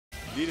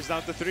Lead is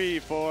down to 3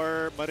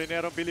 for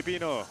Marinerong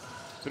Pilipino.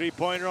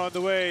 Three-pointer on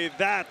the way.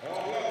 That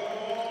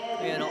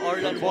Ayan,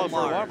 Orlan ball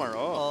for Wamar. Wamar,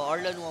 oh.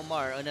 Orlan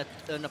Wamar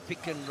on a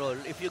pick and roll.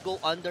 If you go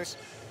under,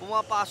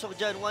 pumapasok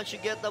dyan. Once you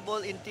get the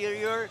ball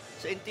interior,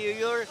 sa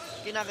interior,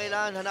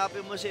 kinakailangan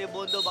hanapin mo si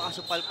Ebondo, baka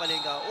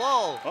supalpalin ka.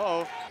 Wow!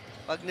 Uh-oh.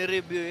 Pag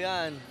ni-review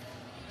yan,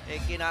 eh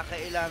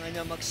kinakailangan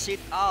niya mag-sit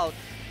out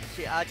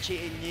si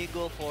Achi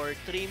Inigo for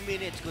 3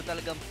 minutes kung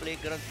talagang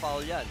flagrant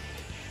foul yan.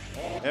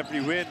 Every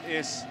win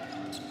is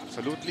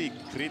absolutely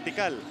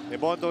critical.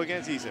 Ebondo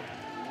against Isa.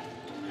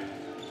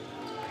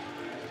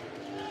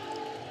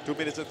 2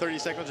 minutes and 30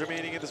 seconds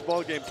remaining in this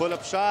ball game.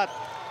 Pull-up shot.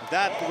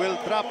 That will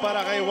trap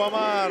para kay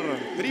Wamar.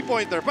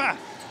 Three-pointer pa.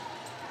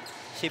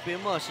 Sipin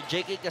mo, si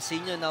JK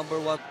Casino,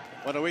 number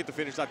 1. What a way to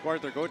finish that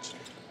quarter, coach.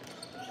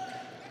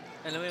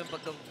 Alam mo yung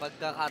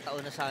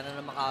pagkakataon na sana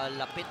na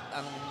makalapit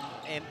ang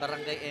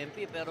Barangay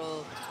MP,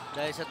 pero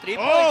dahil sa 3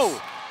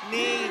 points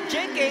ni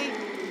JK,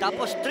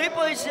 tapos 3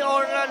 points ni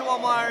Orlan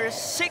Wamar,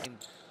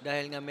 6.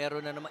 Dahil nga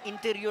meron na naman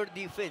interior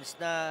defense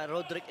na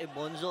Roderick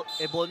Ebondo.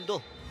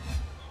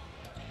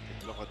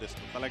 Look at this.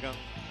 Talagang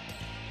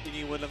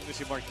iniwan lang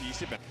si Mark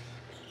Isip.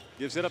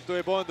 Gives it up to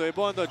Ebondo.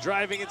 Ebondo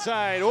driving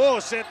inside. Oh,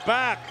 sent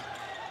back.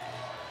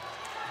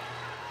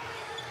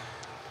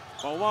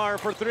 Wamar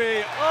for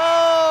 3.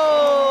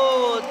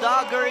 Oh,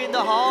 dagger in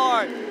the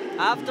heart.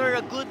 After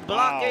a good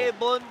block,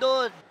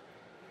 Ebondo.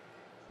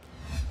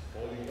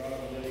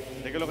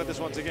 Take a look at this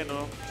once again.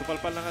 No?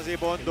 Supalpal na nga si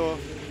Ebondo.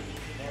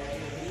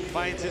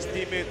 Finds his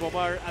teammate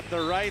Wamar at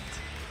the right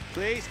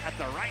place at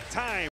the right time.